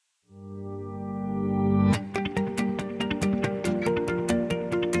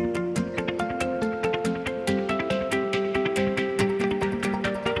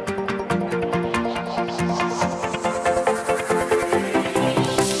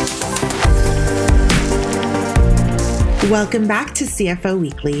Welcome back to CFO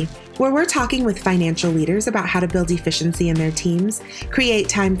Weekly, where we're talking with financial leaders about how to build efficiency in their teams, create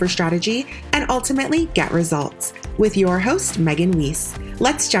time for strategy, and ultimately get results. With your host, Megan Weiss.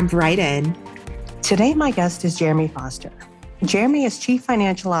 Let's jump right in. Today, my guest is Jeremy Foster. Jeremy is Chief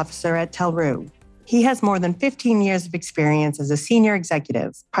Financial Officer at Telru. He has more than 15 years of experience as a senior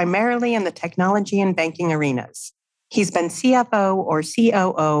executive, primarily in the technology and banking arenas. He's been CFO or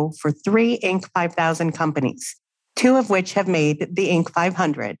COO for 3 Inc. 5000 companies, 2 of which have made the Inc.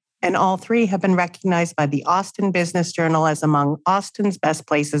 500, and all 3 have been recognized by the Austin Business Journal as among Austin's best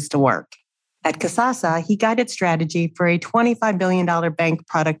places to work. At Kasasa, he guided strategy for a $25 billion bank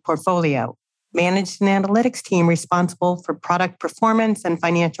product portfolio, managed an analytics team responsible for product performance and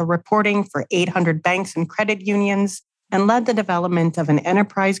financial reporting for 800 banks and credit unions, and led the development of an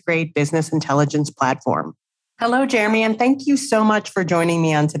enterprise-grade business intelligence platform. Hello, Jeremy, and thank you so much for joining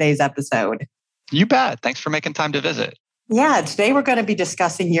me on today's episode. You bet. Thanks for making time to visit. Yeah, today we're going to be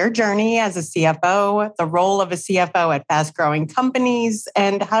discussing your journey as a CFO, the role of a CFO at fast-growing companies,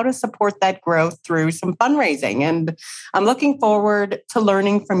 and how to support that growth through some fundraising. And I'm looking forward to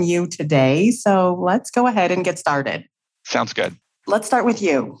learning from you today. So let's go ahead and get started. Sounds good. Let's start with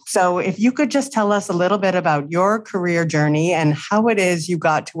you. So if you could just tell us a little bit about your career journey and how it is you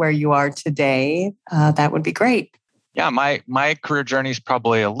got to where you are today, that would be great. Yeah, my career journey is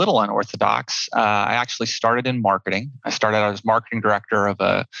probably a little unorthodox. I actually started in marketing. I started out as marketing director of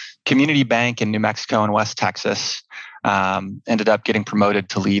a community bank in New Mexico and West Texas. Ended up getting promoted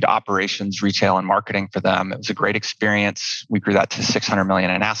to lead operations, retail, and marketing for them. It was a great experience. We grew that to $600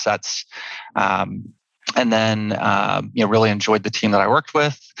 million in assets. And then, really enjoyed the team that I worked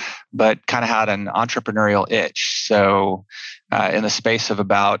with, but kind of had an entrepreneurial itch. So in the space of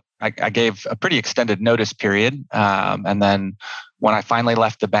I gave a pretty extended notice period. And then when I finally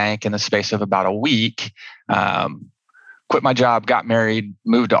left the bank in the space of about a week, quit my job, got married,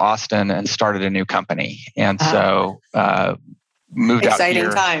 moved to Austin, and started a new company. And so moved exciting out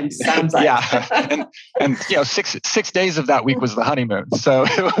here. Times, sounds like. Yeah, and 6 days of that week was the honeymoon, so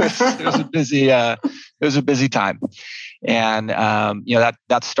it was a busy time, and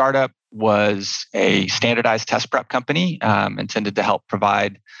that startup was a standardized test prep company intended to help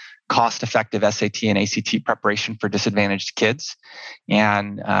provide cost-effective SAT and ACT preparation for disadvantaged kids,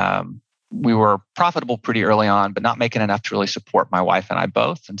 and we were profitable pretty early on, but not making enough to really support my wife and I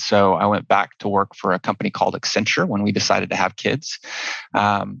both. And so I went back to work for a company called Accenture when we decided to have kids.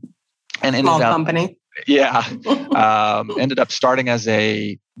 And small company. Yeah. Ended up starting as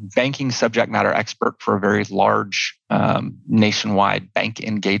a banking subject matter expert for a very large nationwide bank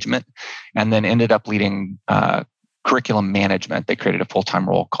engagement, and then ended up leading curriculum management. They created a full-time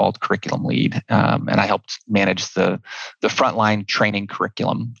role called curriculum lead, and I helped manage the frontline training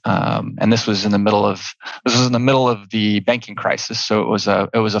curriculum. And this was in the middle of the banking crisis, so it was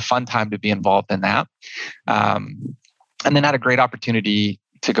a fun time to be involved in that. And then had a great opportunity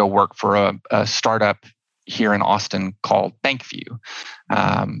to go work for a startup here in Austin called BankView,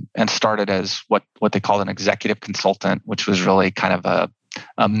 and started as what they called an executive consultant, which was really kind of a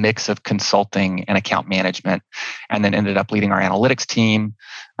mix of consulting and account management, and then ended up leading our analytics team,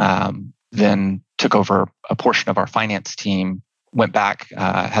 then took over a portion of our finance team, went back,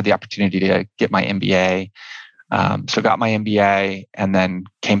 had the opportunity to get my MBA. So got my MBA and then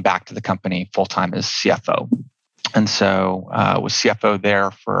came back to the company full-time as CFO. And so was CFO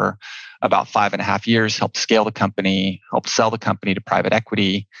there for about 5.5 years, helped scale the company, helped sell the company to private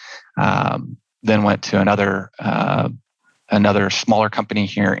equity, then went to another smaller company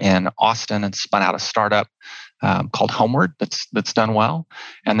here in Austin and spun out a startup called Homeward that's done well,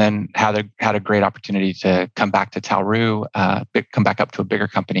 and then had a great opportunity to come back to Telru, come back up to a bigger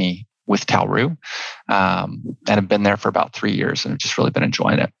company with Telru, and have been there for about 3 years and have just really been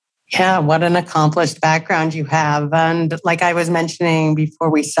enjoying it. Yeah, what an accomplished background you have. And like I was mentioning before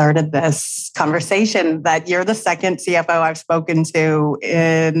we started this conversation, that you're the second CFO I've spoken to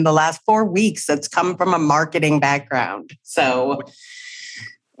in the last 4 weeks that's come from a marketing background. So,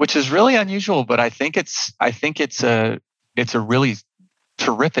 which is really unusual, but I think it's a really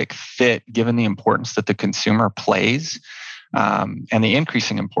terrific fit given the importance that the consumer plays, and the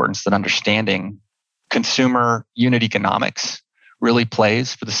increasing importance that understanding consumer unit economics really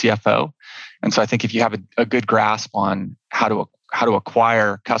plays for the CFO. And so I think if you have a good grasp on how to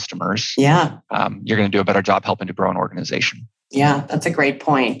acquire customers, you're going to do a better job helping to grow an organization. Yeah, that's a great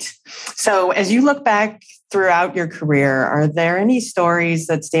point. So as you look back throughout your career, are there any stories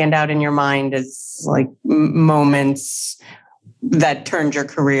that stand out in your mind as like moments that turned your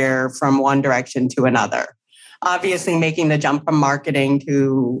career from one direction to another? Obviously, making the jump from marketing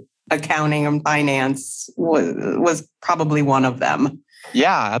to accounting and finance was probably one of them.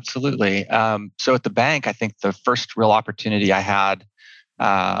 Yeah, absolutely. So at the bank, I think the first real opportunity I had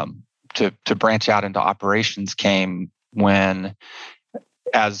to branch out into operations came when,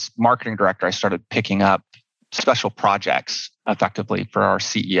 as marketing director, I started picking up special projects effectively for our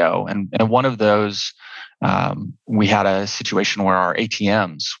CEO. And one of those, we had a situation where our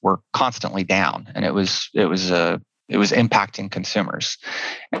ATMs were constantly down, and it was impacting consumers.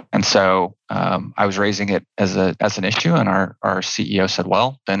 And so I was raising it as an issue, and our CEO said,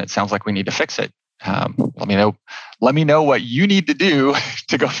 "Well, then it sounds like we need to fix it. Let me know what you need to do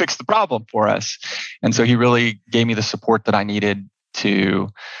to go fix the problem for us." And so he really gave me the support that I needed to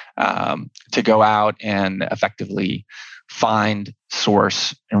go out and effectively find,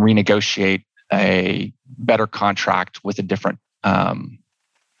 source, and renegotiate a better contract with a different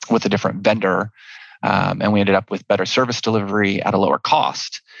vendor. And we ended up with better service delivery at a lower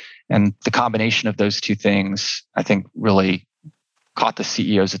cost. And the combination of those two things, I think, really caught the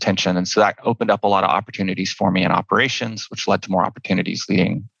CEO's attention. And so that opened up a lot of opportunities for me in operations, which led to more opportunities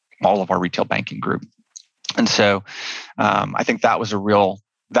leading all of our retail banking group. And so I think that was a real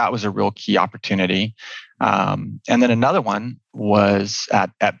key opportunity. And then another one was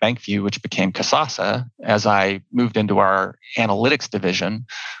at BankView, which became Kasasa. As I moved into our analytics division,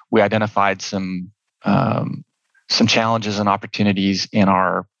 we identified some challenges and opportunities in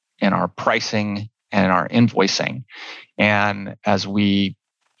our pricing and in our invoicing. And as we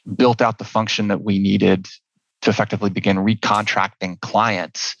built out the function that we needed to effectively begin recontracting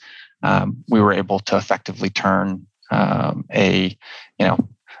clients, we were able to effectively turn an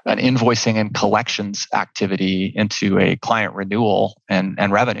invoicing and collections activity into a client renewal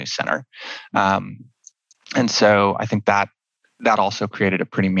and revenue center. And so I think that also created a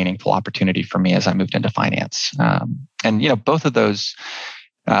pretty meaningful opportunity for me as I moved into finance. And both of those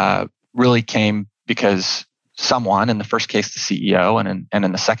really came because someone, in the first case, the CEO, and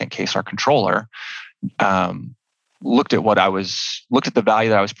in the second case, our controller, looked at the value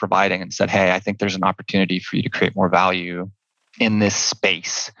that I was providing and said, "Hey, I think there's an opportunity for you to create more value in this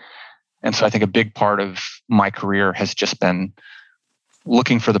space." And so I think a big part of my career has just been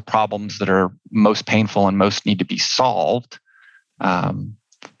looking for the problems that are most painful and most need to be solved,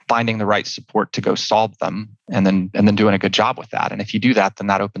 finding the right support to go solve them, and then doing a good job with that. And if you do that, then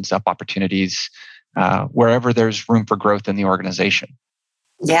that opens up opportunities wherever there's room for growth in the organization.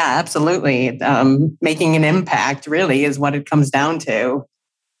 Yeah, absolutely. Making an impact really is what it comes down to.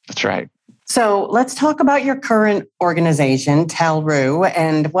 That's right. So let's talk about your current organization, Talroo,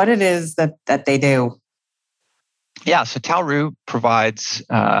 and what it is that they do. Yeah, so Talroo provides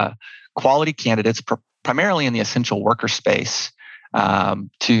quality candidates primarily in the essential worker space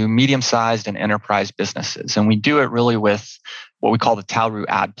to medium-sized and enterprise businesses. And we do it really with what we call the Talroo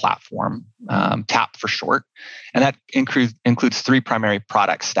ad platform, TAP for short. And that includes three primary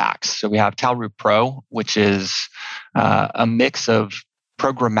product stacks. So we have Talroo Pro, which is a mix of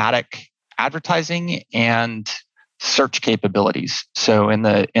programmatic advertising and search capabilities. So in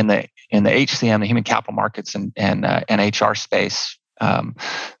the HCM, the human capital markets and HR space,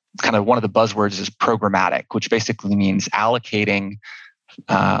 kind of one of the buzzwords is programmatic, which basically means allocating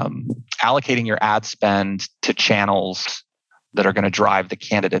your ad spend to channels that are going to drive the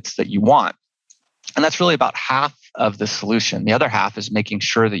candidates that you want. And that's really about half of the solution. The other half is making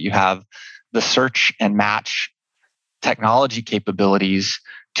sure that you have the search and match technology capabilities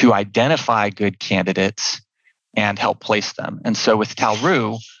to identify good candidates and help place them. And so with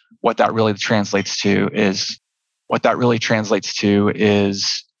Talroo, what that really translates to is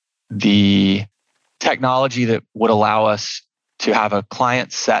the technology that would allow us to have a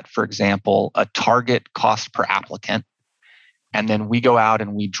client set, for example, a target cost per applicant. And then we go out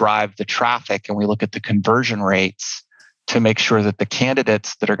and we drive the traffic and we look at the conversion rates to make sure that the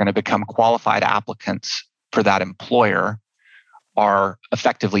candidates that are going to become qualified applicants for that employer are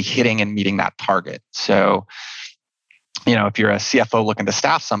effectively hitting and meeting that target. So, if you're a CFO looking to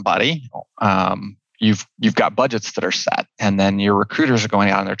staff somebody, you've got budgets that are set, and then your recruiters are going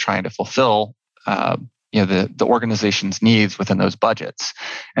out and they're trying to fulfill the organization's needs within those budgets.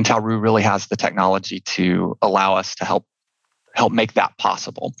 And Talroo really has the technology to allow us to help make that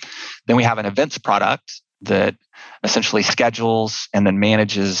possible. Then we have an events product that essentially schedules and then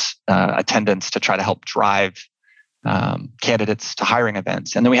manages attendance to try to help drive candidates to hiring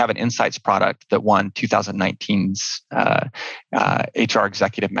events. And then we have an insights product that won 2019's HR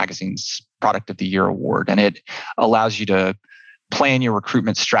Executive Magazine's Product of the Year award. And it allows you to plan your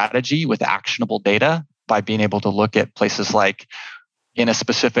recruitment strategy with actionable data by being able to look at places like, in a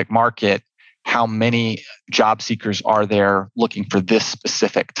specific market, how many job seekers are there looking for this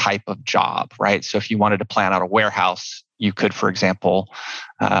specific type of job, right? So if you wanted to plan out a warehouse, you could, for example,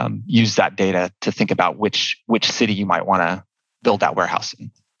 use that data to think about which city you might want to build that warehouse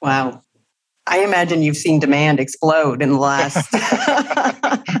in. Wow. I imagine you've seen demand explode in the last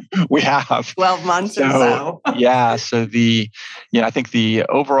we have 12 months or so. Yeah. So I think the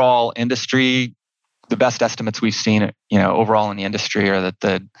overall industry, the best estimates we've seen, overall in the industry are that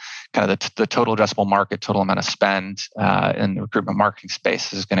the total addressable market, total amount of spend in the recruitment marketing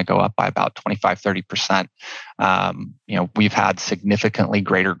space is going to go up by about 25-30%. We've had significantly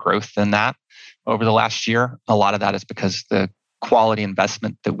greater growth than that over the last year. A lot of that is because the quality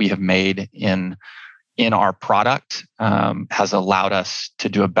investment that we have made in our product has allowed us to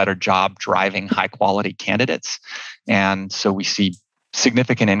do a better job driving high quality candidates. And so we see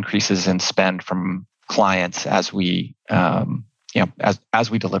significant increases in spend from clients as we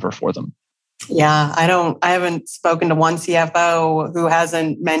as we deliver for them. Yeah, I haven't spoken to one CFO who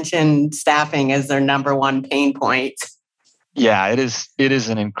hasn't mentioned staffing as their number one pain point. Yeah, it is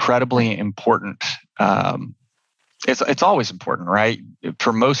an incredibly important it's always important, right?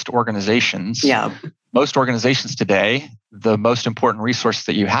 For most organizations. Yeah. Most organizations today, the most important resource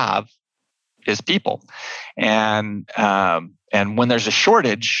that you have is people. And when there's a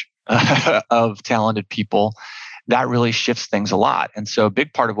shortage of talented people, that really shifts things a lot. And so a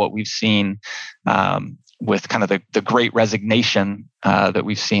big part of what we've seen with kind of the great resignation that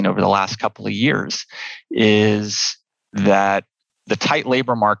we've seen over the last couple of years is that the tight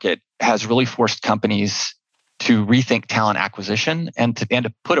labor market has really forced companies to rethink talent acquisition and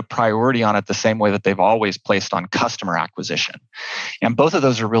to put a priority on it the same way that they've always placed on customer acquisition. And both of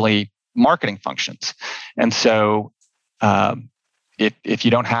those are really marketing functions. And so if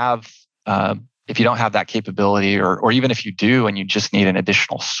you don't have that capability, or even if you do and you just need an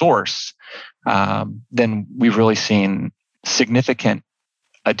additional source, then we've really seen significant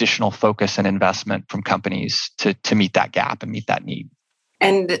additional focus and investment from companies to meet that gap and meet that need.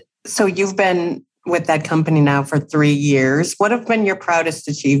 And so you've been with that company now for 3 years. What have been your proudest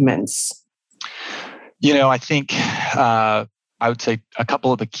achievements? I think I would say a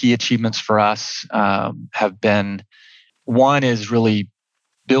couple of the key achievements for us have been, one is really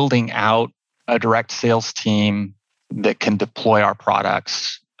building out a direct sales team that can deploy our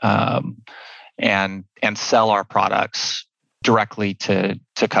products and sell our products directly to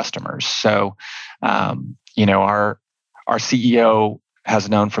customers. So, our CEO has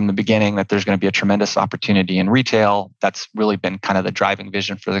known from the beginning that there's going to be a tremendous opportunity in retail. That's really been kind of the driving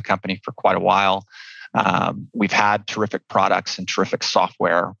vision for the company for quite a while. We've had terrific products and terrific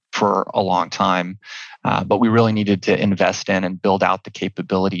software for a long time, but we really needed to invest in and build out the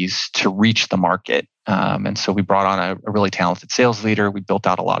capabilities to reach the market. And so we brought on a really talented sales leader. We built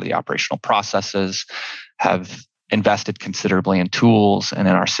out a lot of the operational processes, have invested considerably in tools and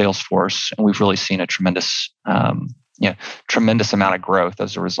in our sales force, and we've really seen a tremendous amount of growth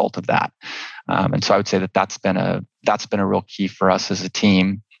as a result of that. And so I would say that's been a real key for us as a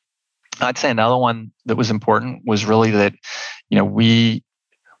team. I'd say another one that was important was really that,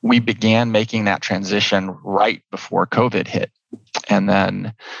 we began making that transition right before COVID hit. And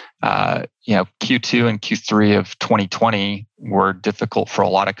then, Q2 and Q3 of 2020 were difficult for a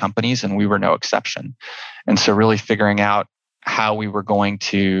lot of companies, and we were no exception. And so really figuring out how we were going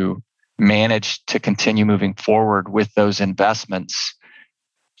to manage to continue moving forward with those investments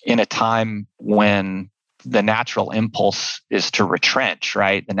in a time when the natural impulse is to retrench,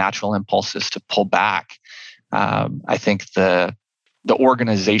 right? The natural impulse is to pull back. I think the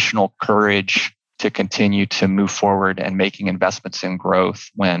organizational courage to continue to move forward and making investments in growth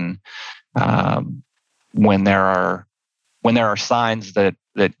when there are signs that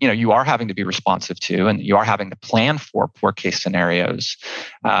you are having to be responsive to and you are having to plan for poor case scenarios,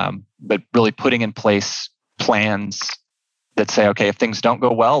 but really putting in place plans that say, okay, if things don't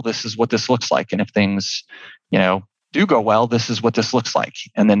go well, this is what this looks like, and if things do go well, this is what this looks like,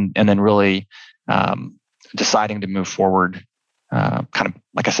 and then really deciding to move forward, kind of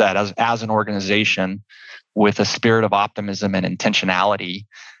like I said, as an organization with a spirit of optimism and intentionality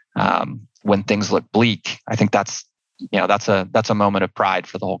when things look bleak. I think that's a moment of pride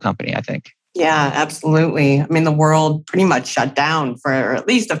for the whole company, I think. Yeah, absolutely. I mean, the world pretty much shut down for at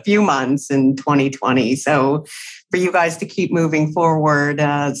least a few months in 2020. So for you guys to keep moving forward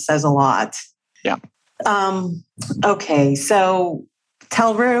says a lot. Yeah. Okay. So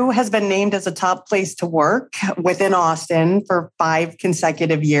Telru has been named as a top place to work within Austin for 5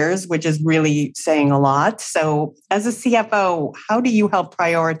 consecutive years, which is really saying a lot. So as a CFO, how do you help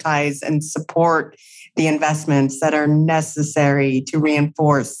prioritize and support the investments that are necessary to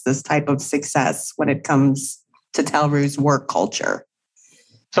reinforce this type of success when it comes to Telru's work culture?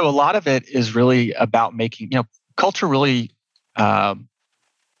 So a lot of it is really about making, culture really,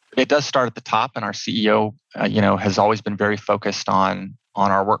 it does start at the top, and our CEO, has always been very focused on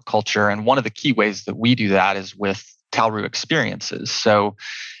our work culture. And one of the key ways that we do that is with Telru experiences. So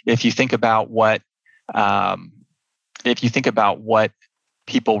if you think about what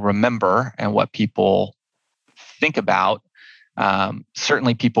people remember and what people think about,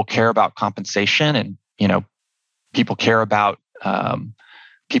 certainly people care about compensation, and people care about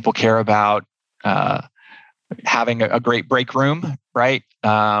having a great break room, right?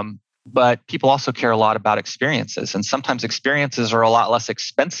 But people also care a lot about experiences, and sometimes experiences are a lot less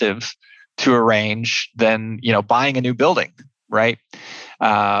expensive to arrange than buying a new building, right?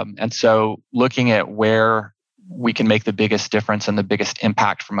 And so looking at where we can make the biggest difference and the biggest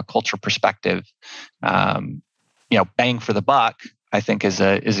impact from a culture perspective, bang for the buck, I think is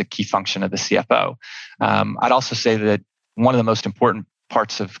a key function of the CFO. I'd also say that one of the most important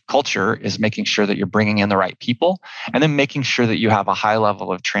parts of culture is making sure that you're bringing in the right people, and then making sure that you have a high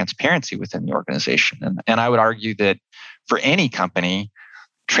level of transparency within the organization. And I would argue that for any company,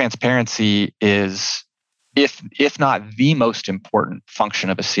 transparency is, if not the most important function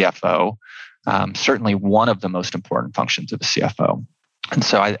of a CFO, certainly one of the most important functions of a CFO. And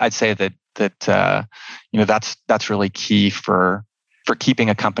so I'd say that's really key for keeping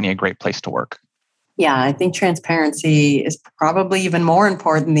a company a great place to work. Yeah, I think transparency is probably even more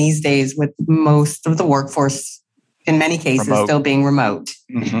important these days, with most of the workforce, in many cases, still being remote.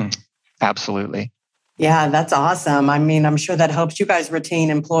 Mm-hmm. Absolutely. Yeah, that's awesome. I mean, I'm sure that helps you guys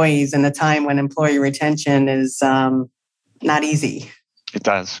retain employees in a time when employee retention is not easy. It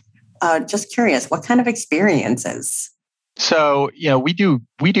does. Just curious, what kind of experiences? So, we do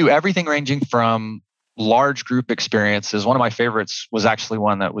everything ranging from large group experiences. One of my favorites was actually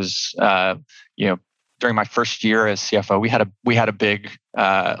one that was, during my first year as CFO, we had a big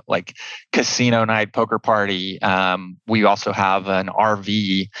casino night, poker party. We also have an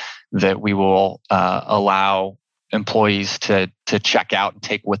RV that we will allow employees to check out and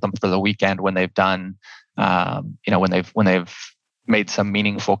take with them for the weekend when they've done, when they've made some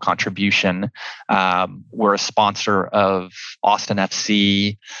meaningful contribution. We're a sponsor of Austin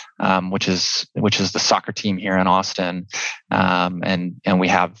FC, which is the soccer team here in Austin, and we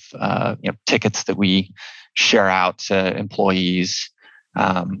have tickets that we share out to employees.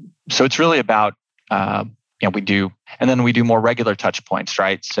 So it's really about we do more regular touch points,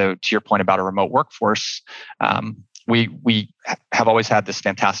 right? So to your point about a remote workforce, we have always had this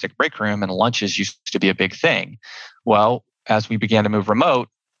fantastic break room, and lunches used to be a big thing. Well, as we began to move remote,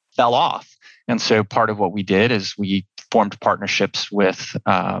 fell off. And so part of what we did is we formed partnerships with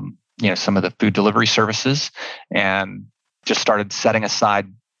some of the food delivery services, and just started setting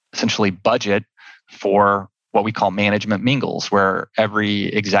aside essentially budget for what we call management mingles, where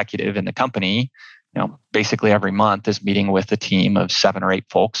every executive in the company, basically every month is meeting with a team of 7 or 8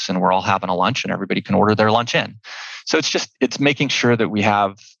 folks, and we're all having a lunch, and everybody can order their lunch in. So it's making sure that we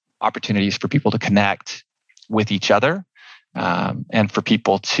have opportunities for people to connect with each other, and for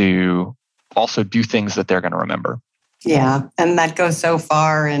people to also do things that they're going to remember. Yeah, and that goes so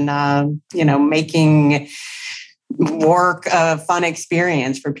far in making work a fun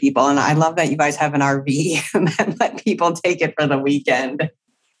experience for people. And I love that you guys have an RV and let people take it for the weekend.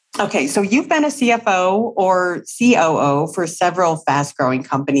 Okay, so you've been a CFO or COO for several fast-growing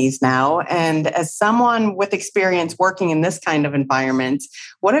companies now. And as someone with experience working in this kind of environment,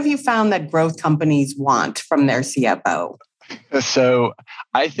 what have you found that growth companies want from their CFO? So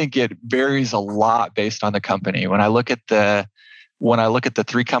I think it varies a lot based on the company. When I look at the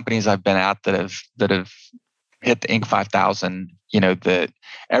 3 companies I've been at that have hit the Inc. 5000,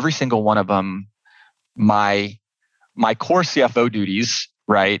 every single one of them, my core CFO duties,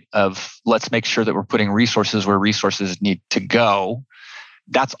 right, of let's make sure that we're putting resources where resources need to go,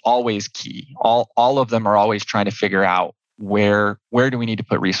 that's always key. All of them are always trying to figure out where do we need to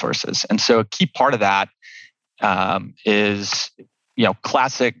put resources. And so a key part of that is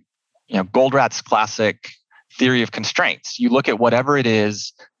classic, Goldrat's classic theory of constraints. You look at whatever it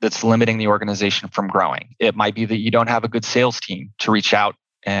is that's limiting the organization from growing. It might be that you don't have a good sales team to reach out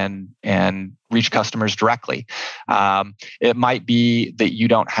and reach customers directly. It might be that you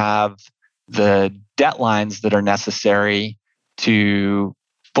don't have the deadlines that are necessary to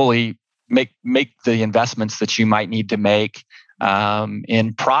fully make the investments that you might need to make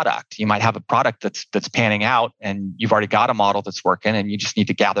in product. You might have a product that's panning out, and you've already got a model that's working, and you just need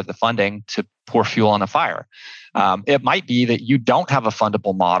to gather the funding to pour fuel on the fire. It might be that you don't have a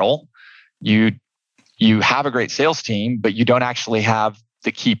fundable model. You have a great sales team, but you don't actually have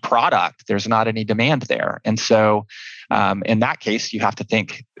the key product. There's not any demand there, and so in that case, you have to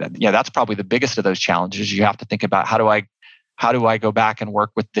think. That's probably the biggest of those challenges. You have to think about how do I go back and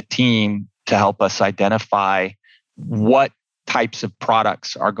work with the team to help us identify what types of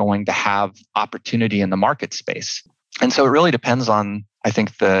products are going to have opportunity in the market space. And so it really depends on, I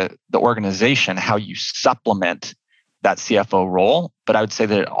think, the organization, how you supplement that CFO role. But I would say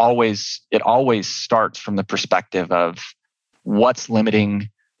that it always starts from the perspective of what's limiting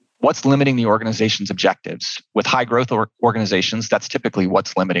the organization's objectives. With high growth organizations, that's typically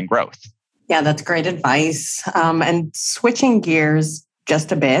what's limiting growth. Yeah, that's great advice. And switching gears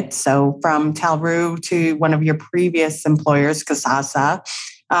just a bit. So from Talroo to one of your previous employers, Kasasa,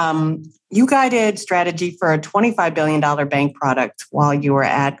 you guided strategy for a $25 billion bank product while you were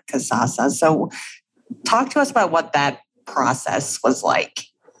at Kasasa. So talk to us about what that process was like.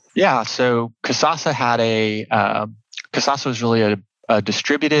 Yeah, so Kasasa Kasasa was really a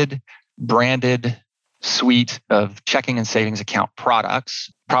distributed, branded suite of checking and savings account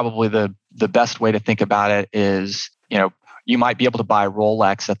products. Probably the best way to think about it is, you might be able to buy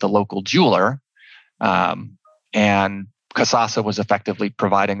Rolex at the local jeweler, and Kasasa was effectively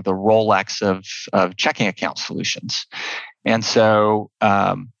providing the Rolex of checking account solutions. And so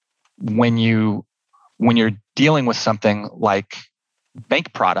when you're dealing with something like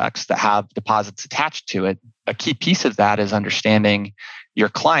bank products that have deposits attached to it, a key piece of that is understanding your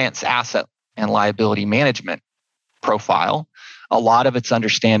client's asset and liability management profile. A lot of it's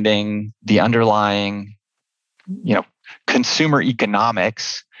understanding the underlying, consumer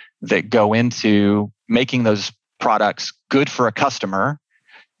economics that go into making those products good for a customer.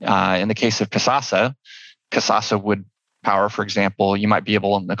 In the case of Kasasa would power, for example, you might be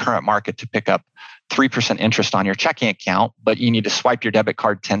able in the current market to pick up 3% interest on your checking account, but you need to swipe your debit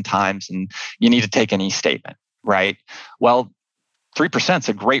card 10 times and you need to take an e-statement, right? Well, 3% is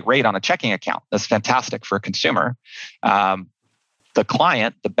a great rate on a checking account. That's fantastic for a consumer. The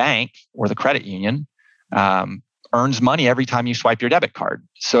client, the bank or the credit union, earns money every time you swipe your debit card.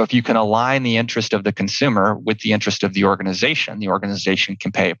 So if you can align the interest of the consumer with the interest of the organization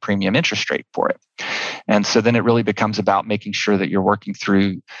can pay a premium interest rate for it. And so then it really becomes about making sure that you're working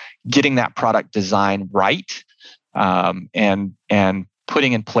through getting that product design right, and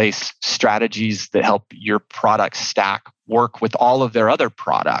putting in place strategies that help your product stack work with all of their other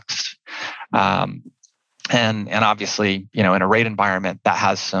products. And obviously, in a rate environment that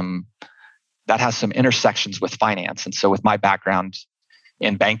has some intersections with finance. And so with my background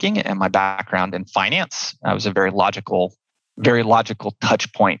in banking and my background in finance, I was a very logical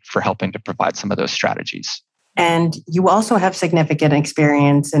touch point for helping to provide some of those strategies. And you also have significant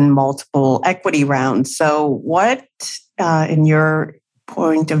experience in multiple equity rounds. So what, in your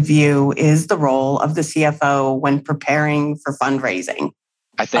point of view, is the role of the CFO when preparing for fundraising?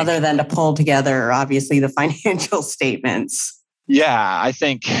 I think, other than to pull together, obviously, the financial statements. Yeah, I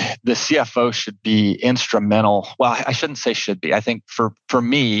think the CFO should be instrumental. Well, I shouldn't say should be. I think for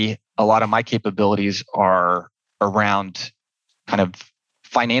me, a lot of my capabilities are around kind of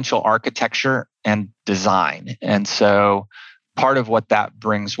financial architecture and design. And so part of what that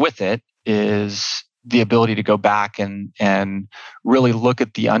brings with it is the ability to go back and really look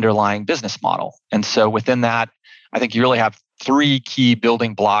at the underlying business model. And so within that, I think you really have three key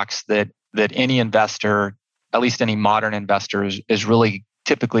building blocks that any investor, at least any modern investor, is really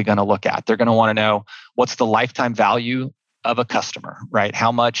typically going to look at. They're going to want to know what's the lifetime value of a customer, right?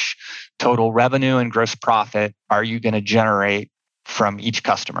 How much total revenue and gross profit are you going to generate from each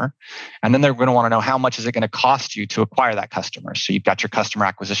customer? And then they're going to want to know how much is it going to cost you to acquire that customer. So you've got your customer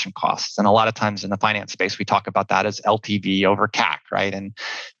acquisition costs. And a lot of times in the finance space, we talk about that as LTV over CAC, right? And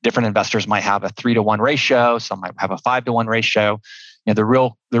different investors might have a 3-to-1 ratio. Some might have a 5-to-1 ratio. The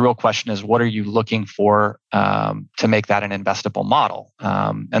real question is, what are you looking for to make that an investable model?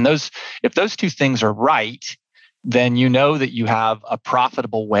 And if those two things are right, then you know that you have a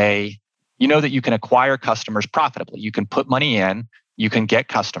profitable way. You know that you can acquire customers profitably. You can put money in, you can get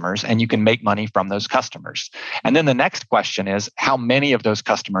customers, and you can make money from those customers. And then the next question is, how many of those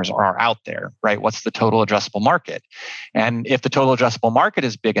customers are out there, right? What's the total addressable market? And if the total addressable market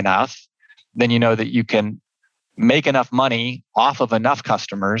is big enough, then you know that you can make enough money off of enough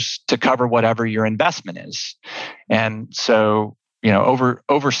customers to cover whatever your investment is. And so,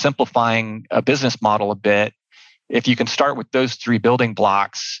 oversimplifying a business model a bit, if you can start with those three building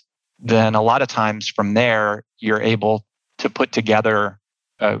blocks, then a lot of times from there, you're able to put together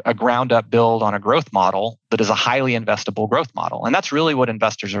a ground up build on a growth model that is a highly investable growth model. And that's really what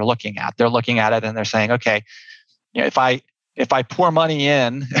investors are looking at. They're looking at it and they're saying, okay, if I pour money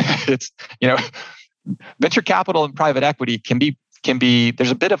in, it's, venture capital and private equity can be, there's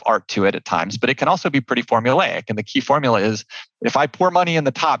a bit of art to it at times, but it can also be pretty formulaic. And the key formula is, if I pour money in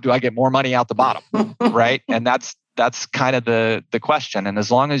the top, do I get more money out the bottom? Right. And that's kind of the question. And as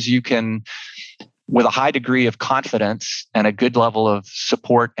long as you can, with a high degree of confidence and a good level of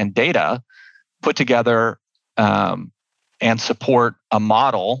support and data, put together and support a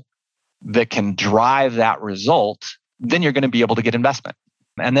model that can drive that result, then you're going to be able to get investment.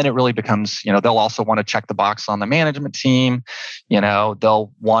 And then it really becomes, they'll also want to check the box on the management team.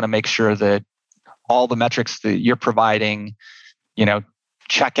 They'll want to make sure that all the metrics that you're providing,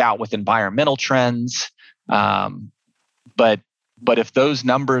 check out with environmental trends. But if those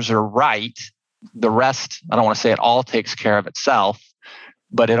numbers are right, the rest, I don't want to say it all takes care of itself,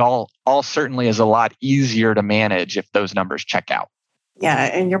 but it all certainly is a lot easier to manage if those numbers check out. Yeah,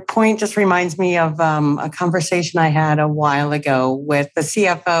 and your point just reminds me of a conversation I had a while ago with the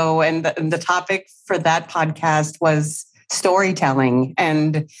CFO, and the topic for that podcast was storytelling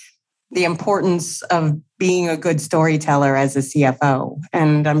and the importance of being a good storyteller as a CFO.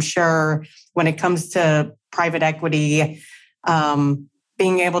 And I'm sure when it comes to private equity,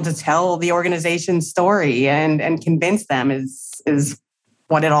 being able to tell the organization's story and convince them is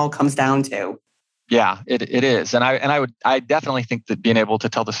what it all comes down to. Yeah, it is. And I definitely think that being able to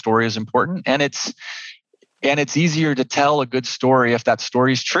tell the story is important. And it's easier to tell a good story if that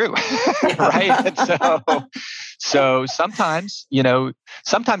story is true. Right. And so sometimes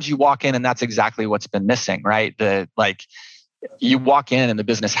you walk in and that's exactly what's been missing, right? You walk in and the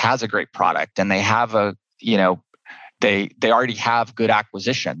business has a great product and they have they already have good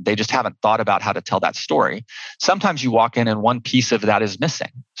acquisition. They just haven't thought about how to tell that story. Sometimes you walk in and one piece of that is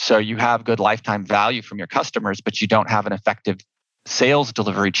missing. So you have good lifetime value from your customers, but you don't have an effective sales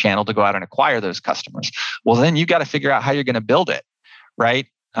delivery channel to go out and acquire those customers. Well, then you got to figure out how you're going to build it, right?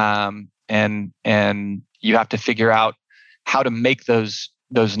 And you have to figure out how to make those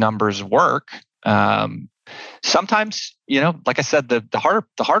numbers work. Sometimes, like I said, the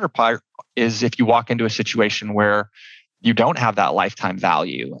harder part is if you walk into a situation where you don't have that lifetime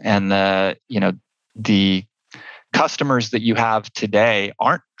value and the customers that you have today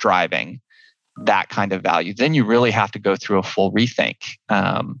aren't driving that kind of value, then you really have to go through a full rethink.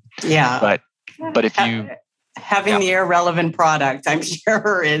 But if you having the irrelevant product, I'm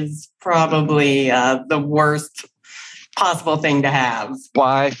sure is probably the worst possible thing to have.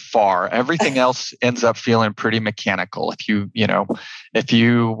 By far, everything else ends up feeling pretty mechanical. If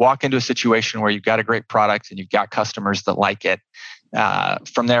you walk into a situation where you've got a great product and you've got customers that like it,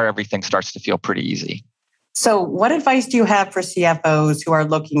 from there everything starts to feel pretty easy. So, what advice do you have for CFOs who are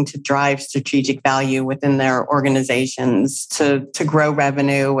looking to drive strategic value within their organizations to grow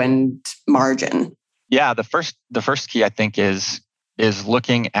revenue and margin? Yeah, the first key I think is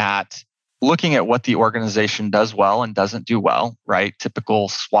looking at what the organization does well and doesn't do well, right? Typical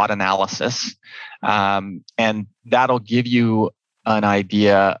SWOT analysis. And that'll give you an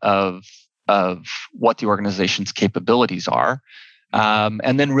idea of what the organization's capabilities are.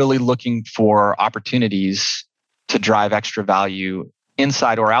 And then really looking for opportunities to drive extra value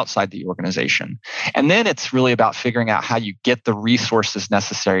inside or outside the organization. And then it's really about figuring out how you get the resources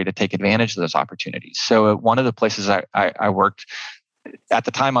necessary to take advantage of those opportunities. So one of the places I worked, at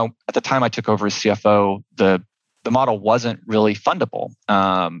the time I took over as CFO, the model wasn't really fundable,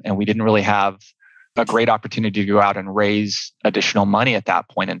 and we didn't really have a great opportunity to go out and raise additional money at that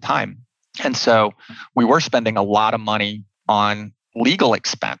point in time. And so we were spending a lot of money on legal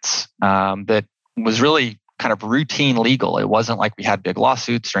expense that was really kind of routine legal. It wasn't like we had big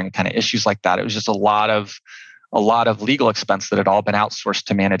lawsuits or any kind of issues like that. It was just a lot of legal expense that had all been outsourced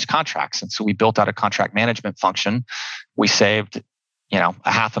to manage contracts. And so we built out a contract management function. We saved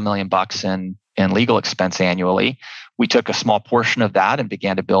 $500,000 in legal expense annually. We took a small portion of that and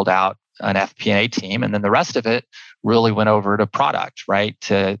began to build out an FP&A team. And then the rest of it really went over to product, right?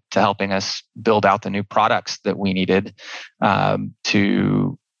 To helping us build out the new products that we needed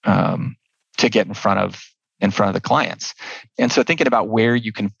to get in front of the clients. And so thinking about where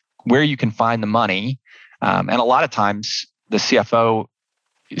you can find the money, and a lot of times the CFOs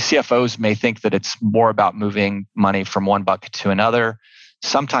may think that it's more about moving money from one bucket to another.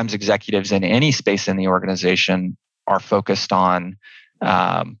 Sometimes executives in any space in the organization are focused on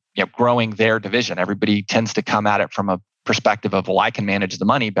growing their division. Everybody tends to come at it from a perspective of, well, I can manage the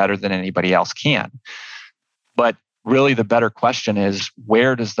money better than anybody else can. But really the better question is,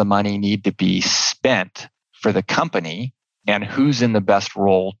 where does the money need to be spent for the company and who's in the best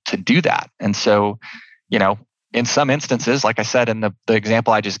role to do that. And so, in some instances, like I said, in the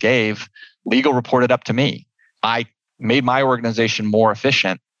example I just gave, legal reported up to me. I made my organization more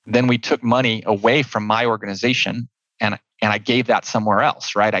efficient. Then we took money away from my organization and I gave that somewhere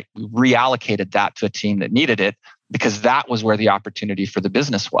else, right? I reallocated that to a team that needed it because that was where the opportunity for the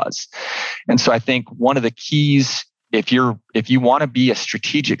business was. And so I think one of the keys, if you want to be a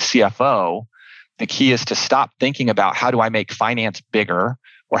strategic CFO, the key is to stop thinking about how do I make finance bigger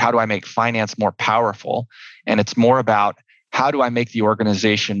or how do I make finance more powerful? And it's more about how do I make the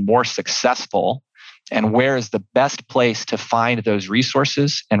organization more successful and where is the best place to find those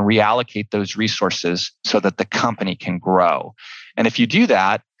resources and reallocate those resources so that the company can grow. And if you do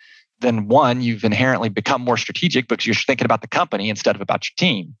that, then one, you've inherently become more strategic because you're thinking about the company instead of about your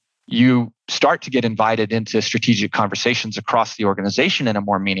team. You start to get invited into strategic conversations across the organization in a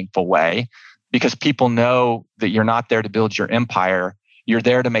more meaningful way because people know that you're not there to build your empire. You're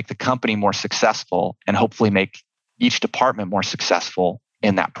there to make the company more successful and hopefully make each department more successful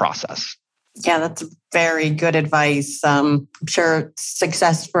in that process. Yeah, that's very good advice. I'm sure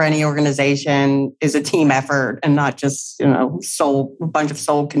success for any organization is a team effort and not just, a bunch of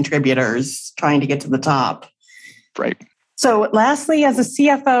sole contributors trying to get to the top. Right. So lastly, as a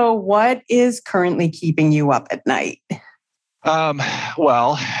CFO, what is currently keeping you up at night?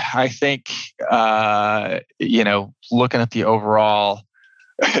 Well, I think, looking at the overall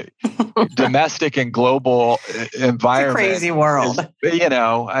domestic and global environment. It's a crazy world.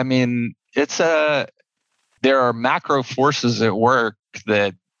 There are macro forces at work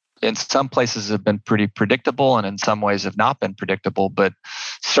that in some places have been pretty predictable and in some ways have not been predictable, but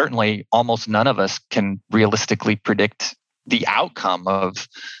certainly almost none of us can realistically predict the outcome of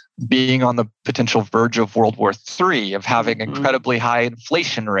being on the potential verge of World War III, of having incredibly high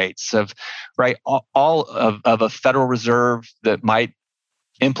inflation rates, of all of a Federal Reserve that might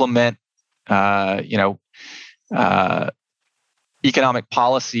implement economic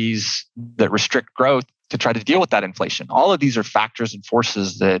policies that restrict growth to try to deal with that inflation. All of these are factors and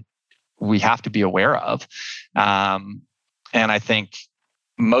forces that we have to be aware of. And I think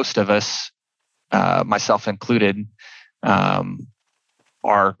most of us, myself included, are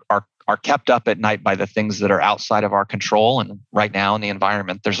kept up at night by the things that are outside of our control. And right now in the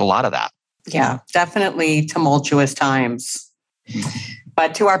environment, there's a lot of that. Yeah, definitely tumultuous times.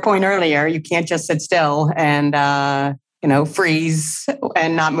 But to our point earlier, you can't just sit still and freeze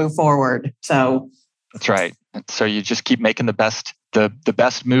and not move forward. So that's right. And so you just keep making the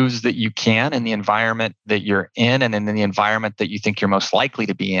best moves that you can in the environment that you're in and in the environment that you think you're most likely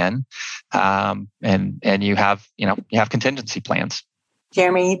to be in. And you have contingency plans.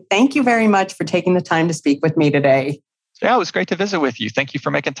 Jeremy, thank you very much for taking the time to speak with me today. Yeah, it was great to visit with you. Thank you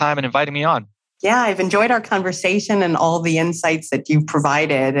for making time and inviting me on. Yeah, I've enjoyed our conversation and all the insights that you've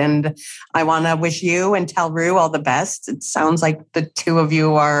provided. And I want to wish you and Telru all the best. It sounds like the two of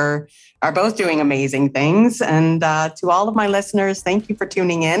you are both doing amazing things. And to all of my listeners, thank you for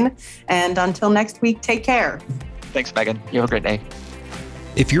tuning in. And until next week, take care. Thanks, Megan. You have a great day.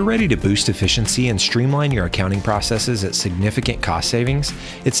 If you're ready to boost efficiency and streamline your accounting processes at significant cost savings,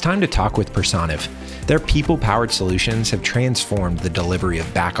 it's time to talk with Personiv. Their people-powered solutions have transformed the delivery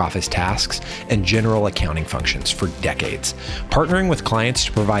of back-office tasks and general accounting functions for decades, partnering with clients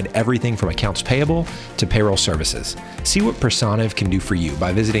to provide everything from accounts payable to payroll services. See what Personiv can do for you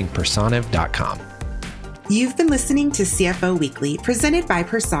by visiting personiv.com. You've been listening to CFO Weekly, presented by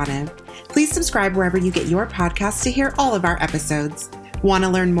Personiv. Please subscribe wherever you get your podcasts to hear all of our episodes. Want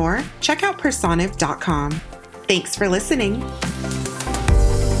to learn more? Check out personiv.com. Thanks for listening.